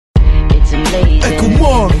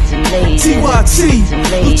Ecomog,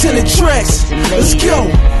 TyT, Lieutenant Tracks, let's go.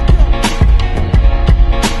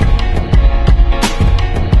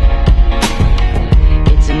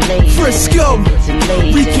 Frisco,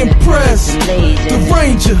 recompress, the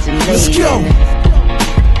Ranger, let's go.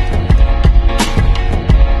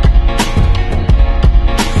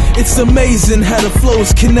 It's amazing how the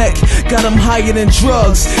flows connect. Got them higher than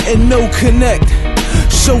drugs and no connect.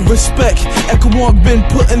 Show respect, Ecomog been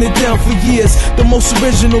putting it down for years. The most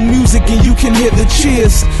original music and you can hear the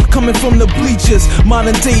cheers coming from the bleachers,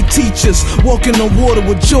 modern day teachers walking on water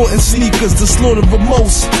with Jordan sneakers. The slaughter of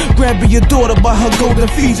most, grabbing your daughter by her golden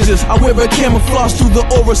features. I wear a camouflage through the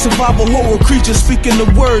aura, survival horror creatures. Speaking the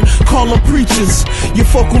word, call them preachers. Your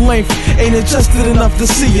focal length ain't adjusted enough to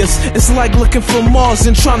see us. It's like looking for Mars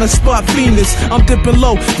and trying to spot Venus. I'm dipping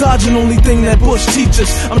low, dodging only thing that Bush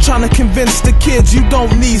teaches. I'm trying to convince the kids you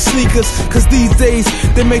don't need sneakers, cause these days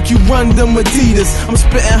they make you run them Adidas. I'm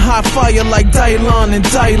spitting hot fire like Dylan and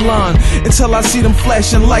Dylan until I see them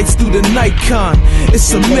flashing lights through the Nikon.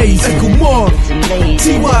 It's amazing. Ecomog,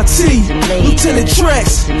 TyT, Lieutenant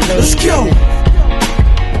Tracks, let's go.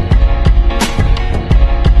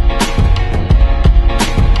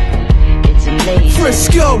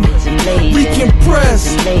 Frisco,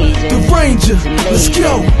 recompress, the Ranger, let's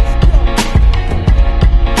go.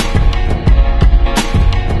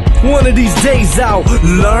 One of these days I'll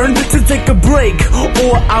learn to take a break,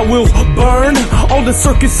 or I will burn all the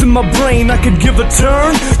circuits in my brain. I could give a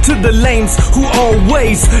turn to the lames who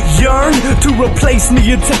always yearn to replace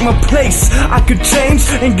me and take my place. I could change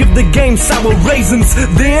and give the game sour raisins,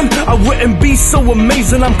 then I wouldn't be so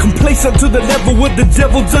amazing. I'm complacent to the level where the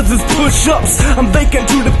devil does his push-ups. I'm vacant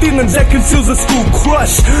to the feelings that conceals a school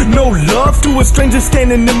crush. No love to a stranger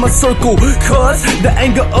standing in my circle, cause the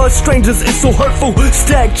anger of strangers is so hurtful.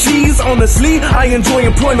 Stack cheese, honestly, I enjoy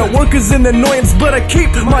employment. Work is an annoyance, but I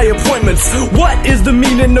keep my appointments. What is the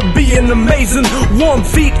meaning of being amazing? Warm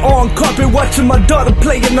feet on carpet, watching my daughter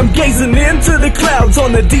play, and I'm gazing into the clouds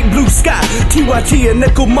on the deep blue sky. TyT and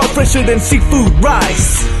Ecomog fresher than seafood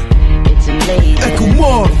rice.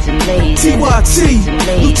 Ecomog,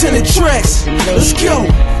 TyT, Lieutenant Tracks, let's go.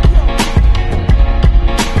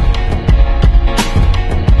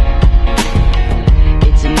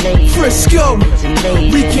 Frisco,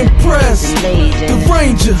 recompress, the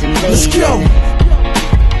Ranger, let's go.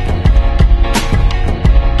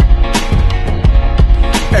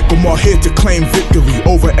 Ecomog here to claim victory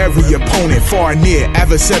over every opponent, far and near.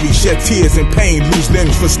 Adversaries shed tears and pain, lose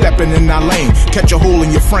limbs for stepping in our lane. Catch a hole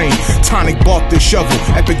in your frame, tonic bark the shovel.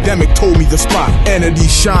 Epidemic told me the spot, entity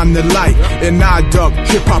shine the light, and I dug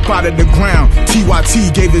hip-hop out of the ground.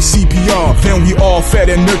 TyT gave it CPR, then we all fed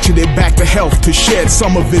and nurtured it back to health, to shed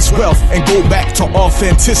some of its wealth and go back to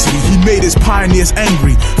authenticity. He made his pioneers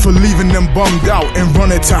angry for leaving them bummed out and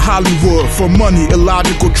running to Hollywood for money.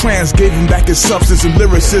 Illogical trance gave him back his substance and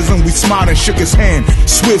lyricism. We smiled and shook his hand.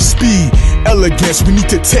 Swift speed, elegance, we need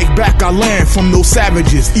to take back our land from those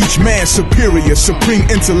savages. Each man superior, supreme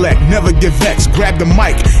intellect, never get vexed. Grab the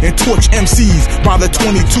mic and torch MCs by the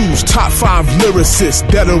 22s. Top 5 lyricists,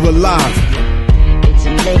 dead or alive.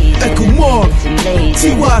 Ecomog,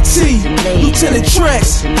 TyT, Lieutenant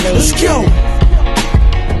Tracks, let's go.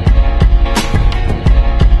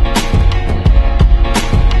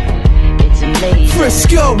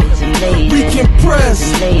 Frisco,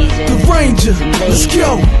 recompress, the Ranger, let's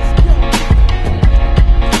go.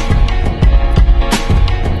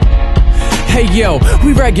 Hey yo,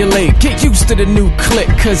 we regulate, get used to the new click,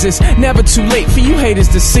 cause it's never too late for you haters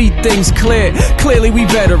to see things clear. Clearly we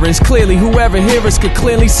veterans, clearly whoever hear us could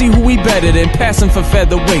clearly see who we better than. Passing for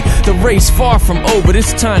featherweight, the race far from over.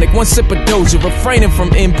 This tonic, one sip of doja, refraining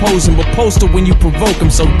from imposing, but postal when you provoke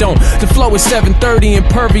them, so don't. The flow is 730,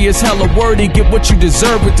 impervious, hella wordy. Get what you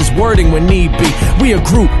deserve with this wording when need be. We a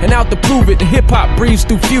group, and out to prove it, the hip-hop breathes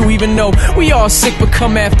through few. Even though we all sick, but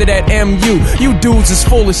come after that MU. You dudes is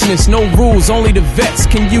foolishness, no rules. Only the vets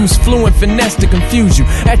can use fluent finesse to confuse you.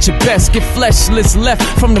 At your best, get fleshless left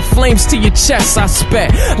from the flames to your chest. I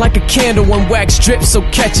spat like a candle when wax drips, so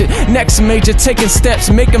catch it. Next major, taking steps,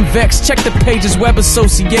 make them vex. Check the pages, web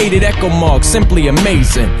associated. Ecomog, simply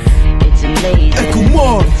amazing.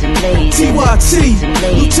 Ecomog, TyT,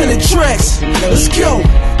 Lieutenant Tracks, let's go.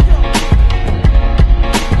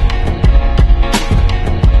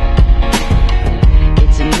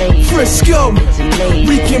 Frisco,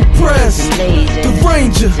 recompress, the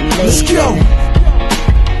Ranger, let's go.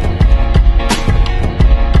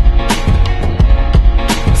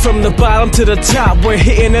 from the bottom to the top, we're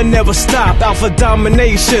hitting and never stop. Alpha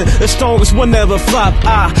domination, the strongest one never flop.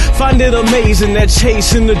 I find it amazing that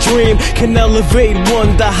chasing the dream can elevate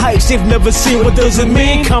one to heights they've never seen. What does it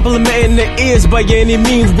mean? Complimenting the ears by any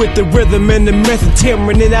means, with the rhythm and the method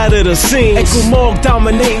tearing it out of the scenes. Ecomog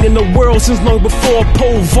dominating the world since long before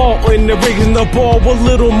pole vaulting, the raising the ball a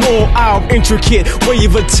little more. Our intricate way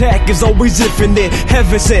of attack is always infinite.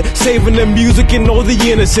 Heaven sent, saving the music and all the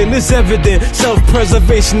innocent. It's evident,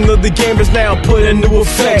 self-preservation of the game is now put into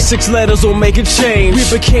effect. 6 letters will make a change.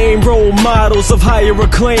 We became role models of higher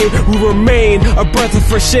acclaim. We remain a breath of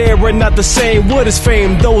fresh air and not the same. What is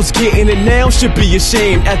fame? Those getting it now should be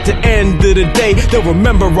ashamed. At the end of the day, they'll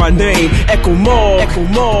remember our name. Ecomog,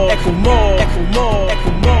 Ecomog, Ecomog, Ecomog,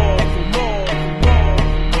 Ecomog.